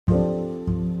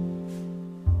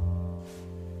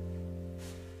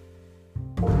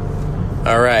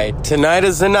Alright, tonight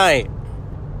is the night.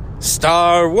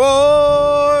 Star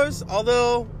Wars!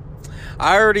 Although,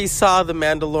 I already saw The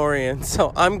Mandalorian,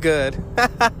 so I'm good.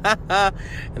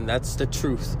 And that's the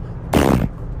truth.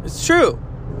 It's true.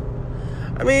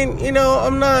 I mean,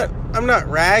 I'm not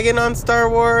ragging on Star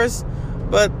Wars,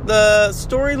 but the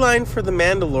storyline for The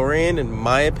Mandalorian, in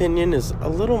my opinion, is a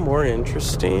little more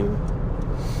interesting.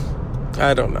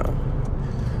 I don't know.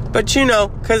 But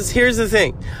because here's the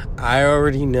thing. I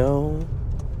already know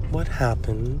what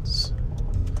happens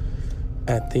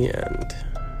at the end.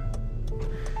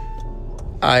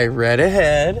 I read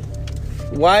ahead.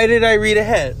 Why did I read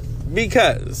ahead?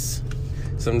 Because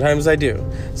sometimes I do.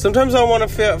 Sometimes I want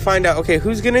to find out, okay,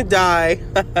 who's going to die?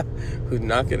 Who's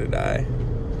not going to die?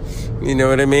 You know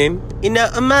what I mean?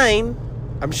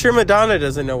 I'm sure Madonna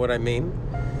doesn't know what I mean.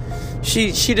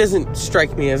 She doesn't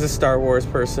strike me as a Star Wars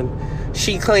person.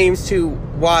 She claims to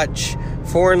watch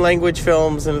foreign language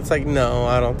films, and it's like, no,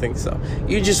 I don't think so.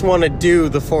 You just want to do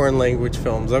the foreign language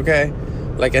films, okay?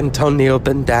 Like Antonio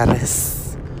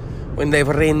Banderas. When they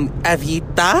were in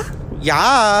Evita.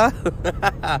 Yeah.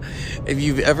 If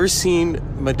you've ever seen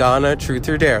Madonna, Truth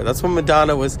or Dare, that's when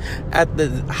Madonna was at the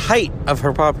height of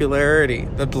her popularity.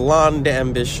 The Blonde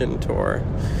Ambition tour.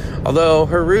 Although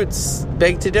her roots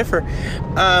beg to differ.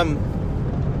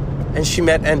 And she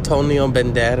met Antonio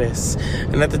Banderas.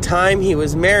 And at the time, he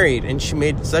was married. And she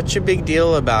made such a big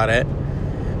deal about it.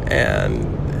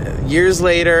 And years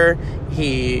later,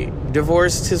 he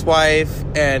divorced his wife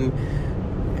and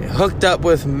hooked up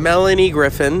with Melanie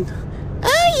Griffin.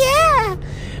 Oh, yeah!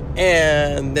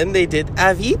 And then they did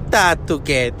Evita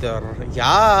together.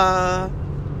 Yeah!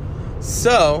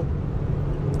 So,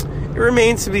 it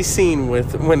remains to be seen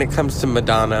when it comes to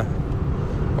Madonna.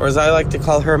 Or as I like to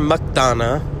call her,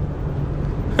 McDonna.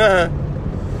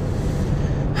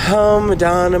 Oh,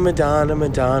 Madonna, Madonna,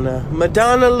 Madonna.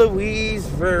 Madonna Louise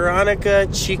Veronica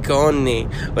Ciccone.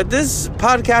 But this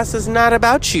podcast is not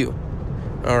about you.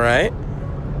 Alright?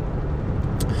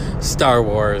 Star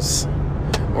Wars.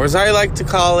 Or as I like to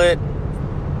call it,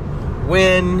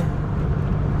 when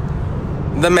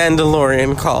The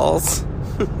Mandalorian calls.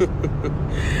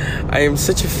 I am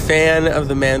such a fan of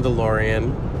The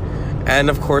Mandalorian.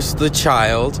 And, of course, the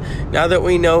child. Now that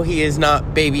we know he is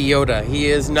not Baby Yoda. He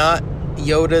is not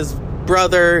Yoda's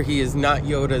brother. He is not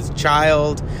Yoda's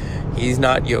child. He's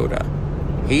not Yoda.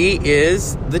 He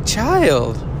is the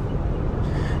child.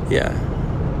 Yeah.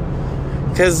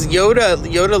 Because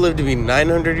Yoda lived to be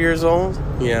 900 years old.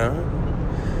 Yeah.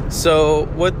 So,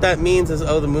 what that means is,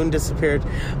 the moon disappeared.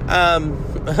 A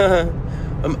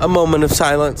moment of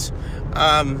silence.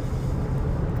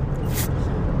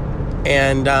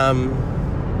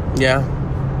 Yeah.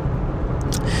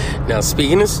 Now,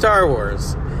 speaking of Star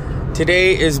Wars,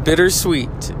 today is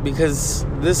bittersweet because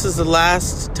this is the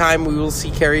last time we will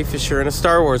see Carrie Fisher in a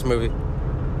Star Wars movie.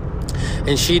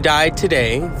 And she died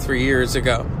today, 3 years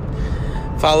ago,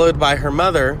 followed by her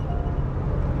mother,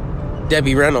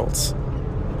 Debbie Reynolds.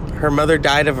 Her mother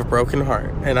died of a broken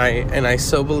heart, and I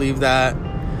so believe that.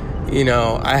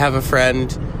 I have a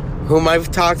friend whom I've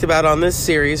talked about on this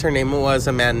series. Her name was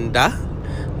Amanda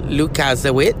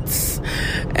Lukasiewicz,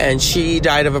 and she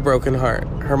died of a broken heart.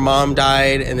 Her mom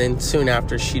died, and then soon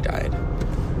after she died.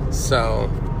 So,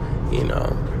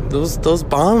 those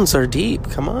bonds are deep.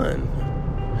 Come on.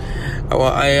 Well,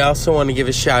 I also want to give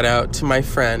a shout out to my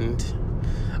friend.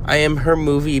 I am her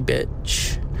movie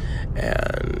bitch,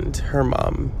 and her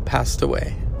mom passed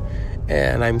away,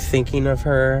 and I'm thinking of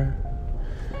her.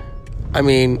 I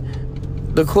mean,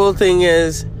 the cool thing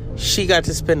is, she got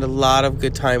to spend a lot of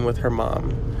good time with her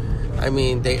mom. I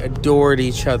mean, they adored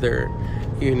each other,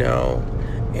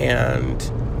 and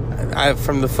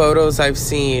from the photos I've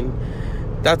seen,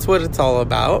 that's what it's all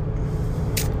about,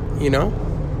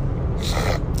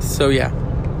 So, yeah.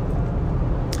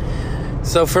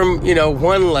 So, from,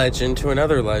 one legend to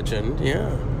another legend,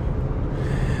 yeah.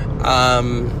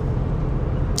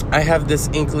 I have this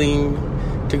inkling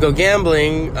to go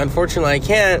gambling. Unfortunately, I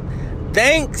can't.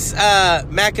 Thanks,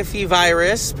 McAfee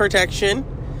virus protection.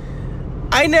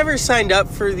 I never signed up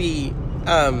for the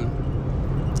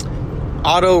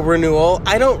auto renewal.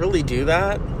 I don't really do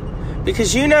that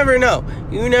because you never know.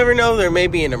 You never know. There may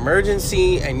be an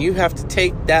emergency and you have to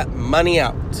take that money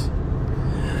out.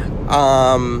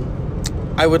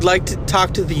 I would like to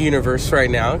talk to the universe right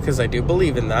now because I do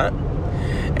believe in that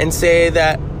and say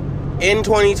that in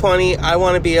 2020, I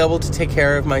want to be able to take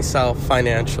care of myself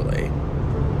financially.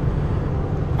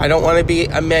 I don't want to be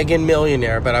a mega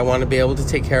millionaire, but I want to be able to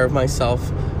take care of myself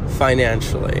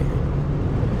financially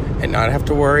and not have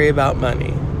to worry about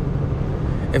money.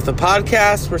 if the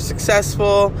podcasts were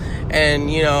successful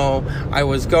and, I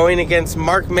was going against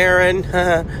Mark Maron,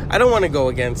 I don't want to go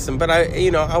against him, but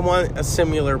I want a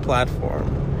similar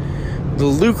platform. The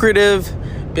lucrative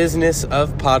business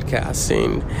of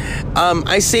podcasting.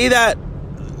 I say that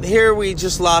here we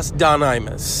just lost Don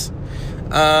Imus.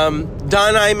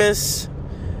 Don Imus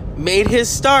made his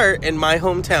start in my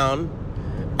hometown.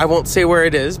 I won't say where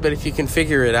it is, but if you can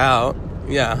figure it out,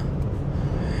 yeah.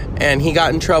 And he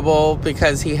got in trouble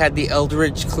because he had the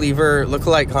Eldridge Cleaver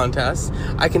lookalike contest.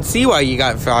 I can see why you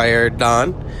got fired,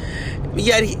 Don.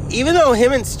 Yet, even though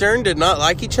him and Stern did not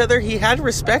like each other, he had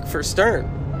respect for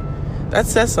Stern. That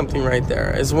says something right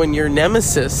there. Is when your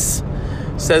nemesis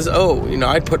says,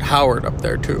 I'd put Howard up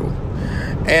there too.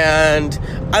 And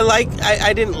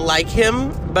I didn't like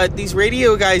him, but these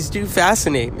radio guys do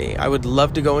fascinate me. I would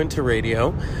love to go into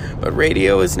radio, but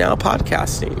radio is now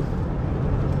podcasting.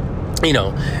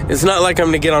 It's not like I'm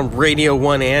going to get on Radio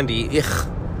 1 Andy. Ugh.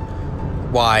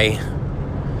 Why?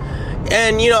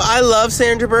 And, I love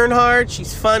Sandra Bernhard.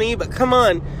 She's funny, but come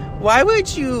on. Why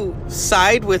would you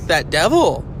side with that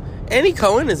devil? Andy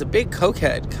Cohen is a big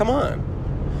cokehead. Come on.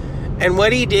 And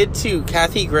what he did to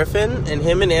Kathy Griffin and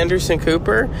him and Anderson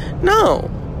Cooper?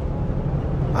 No.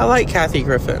 I like Kathy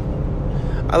Griffin.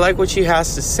 I like what she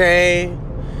has to say.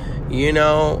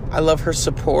 I love her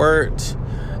support.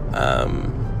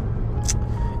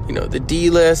 The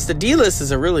D-List. The D-List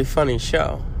is a really funny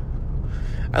show.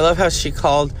 I love how she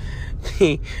called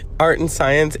the Art and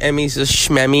Science Emmys the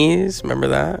Schmemmys. Remember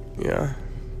that? Yeah.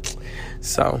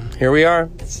 So, here we are.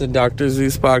 It's the Dr.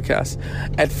 Zeus podcast.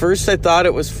 At first, I thought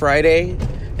it was Friday.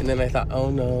 And then I thought, oh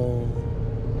no.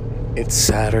 It's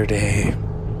Saturday.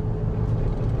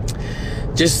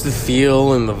 Just the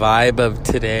feel and the vibe of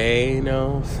today,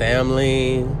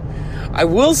 family. I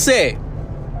will say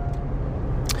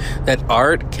that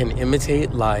art can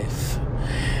imitate life.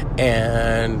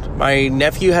 And my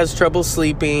nephew has trouble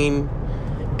sleeping,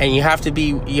 and you have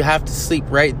to sleep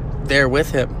right there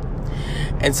with him.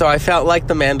 And so I felt like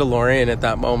the Mandalorian at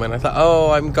that moment. I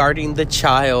thought, I'm guarding the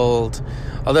child.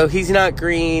 Although he's not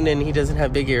green and he doesn't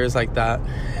have big ears like that.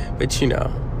 But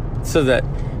so that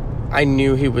I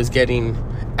knew he was getting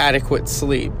adequate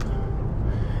sleep.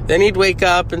 Then he'd wake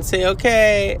up and say,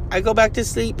 okay, I go back to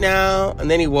sleep now.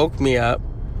 And then he woke me up.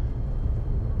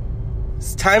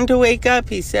 It's time to wake up,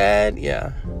 he said.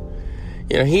 Yeah.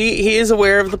 He is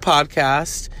aware of the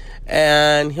podcast,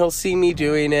 and he'll see me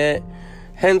doing it.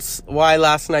 Hence why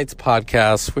last night's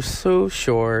podcast was so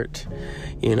short,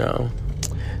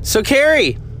 So,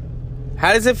 Carrie,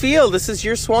 how does it feel? This is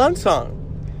your swan song.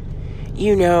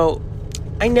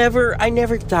 I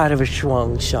never thought of a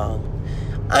swan song.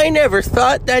 I never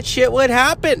thought that shit would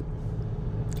happen.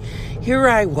 Here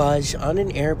I was on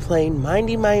an airplane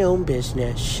minding my own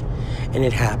business, and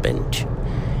it happened.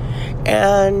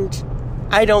 And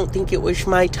I don't think it was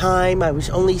my time. I was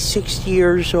only 60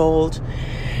 years old,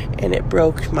 and it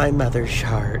broke my mother's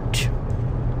heart.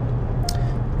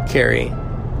 Carrie,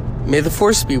 may the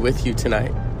force be with you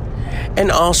tonight.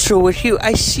 And also with you.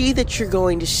 I see that you're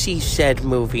going to see said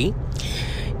movie.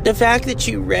 The fact that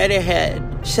you read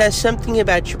ahead says something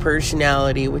about your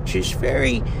personality, which is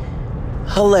very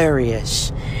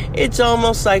hilarious. It's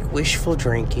almost like wishful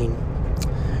drinking.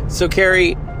 So,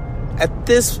 Carrie, at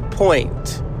this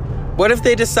point, what if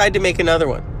they decide to make another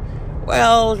one?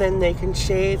 Well, then they can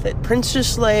say that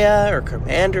Princess Leia or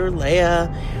Commander Leia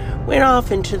went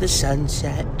off into the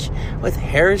sunset with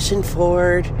Harrison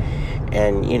Ford,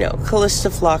 and, Callista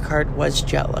Flockhart was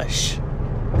jealous.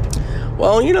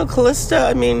 Well,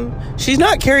 Callista, she's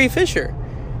not Carrie Fisher.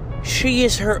 She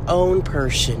is her own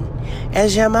person,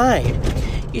 as am I.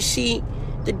 You see,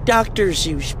 the Dr.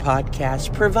 Zeus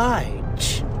podcast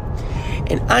provides.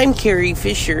 And I'm Carrie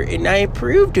Fisher, and I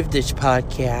approved of this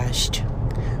podcast.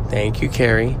 Thank you,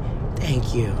 Carrie.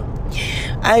 Thank you.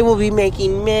 I will be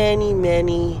making many,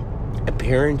 many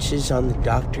appearances on the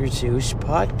Dr. Zeus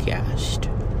podcast.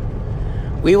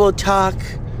 We will talk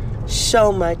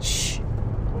so much.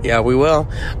 Yeah, we will.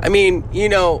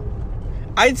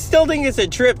 I still think it's a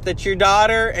trip that your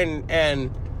daughter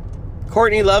and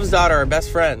Courtney Love's daughter are best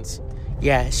friends.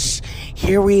 Yes,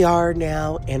 here we are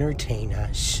now. Entertain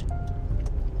us.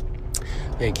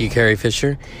 Thank you, Carrie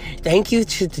Fisher. Thank you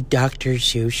to the Dr.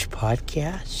 Zeus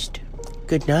podcast.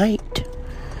 Good night.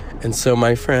 And so,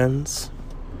 my friends,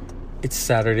 it's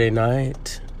Saturday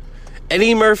night.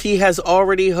 Eddie Murphy has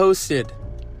already hosted.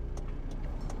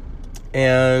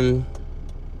 And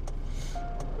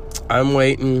I'm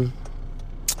waiting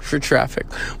for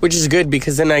traffic, which is good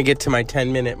because then I get to my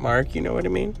 10-minute mark. You know what I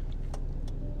mean?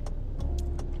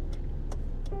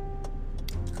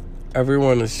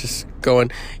 Everyone is just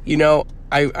going,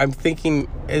 I'm thinking,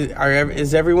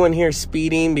 is everyone here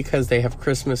speeding because they have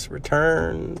Christmas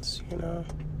returns,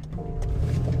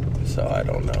 So I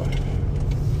don't know.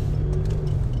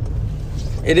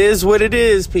 It is what it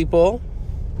is, people.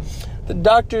 The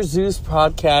Dr. Zeus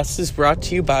podcast is brought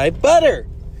to you by butter.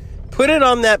 Put it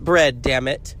on that bread, damn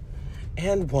it.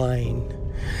 And wine.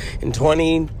 In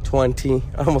 2020,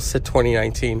 I almost said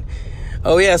 2019.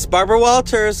 Oh yes, Barbara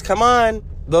Walters, come on.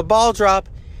 The ball drop.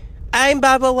 I'm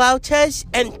Barbara Walters,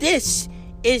 and this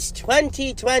is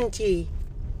 2020.